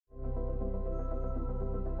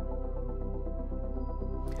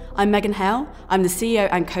I'm Megan Hale. I'm the CEO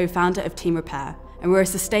and co-founder of Team Repair, and we're a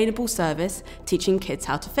sustainable service teaching kids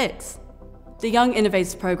how to fix. The Young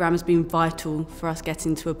Innovators programme has been vital for us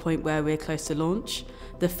getting to a point where we're close to launch.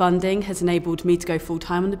 The funding has enabled me to go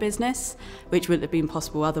full-time on the business, which wouldn't have been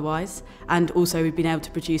possible otherwise. And also we've been able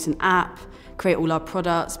to produce an app, create all our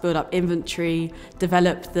products, build up inventory,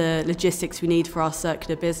 develop the logistics we need for our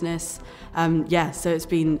circular business. So it's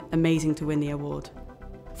been amazing to win the award.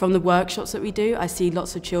 From the workshops that we do, I see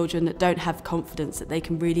lots of children that don't have confidence that they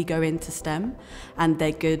can really go into STEM and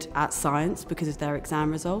they're good at science because of their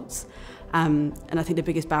exam results. And I think the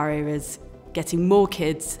biggest barrier is getting more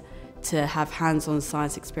kids to have hands-on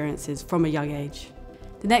science experiences from a young age.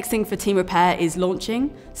 The next thing for Team Repair is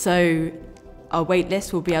launching. So our wait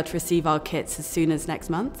list will be able to receive our kits as soon as next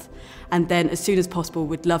month. And then as soon as possible,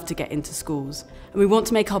 we'd love to get into schools. And we want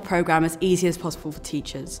to make our programme as easy as possible for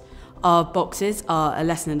teachers. Our boxes are a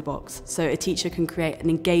lesson in the box, so a teacher can create an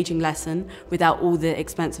engaging lesson without all the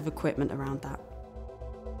expensive equipment around that.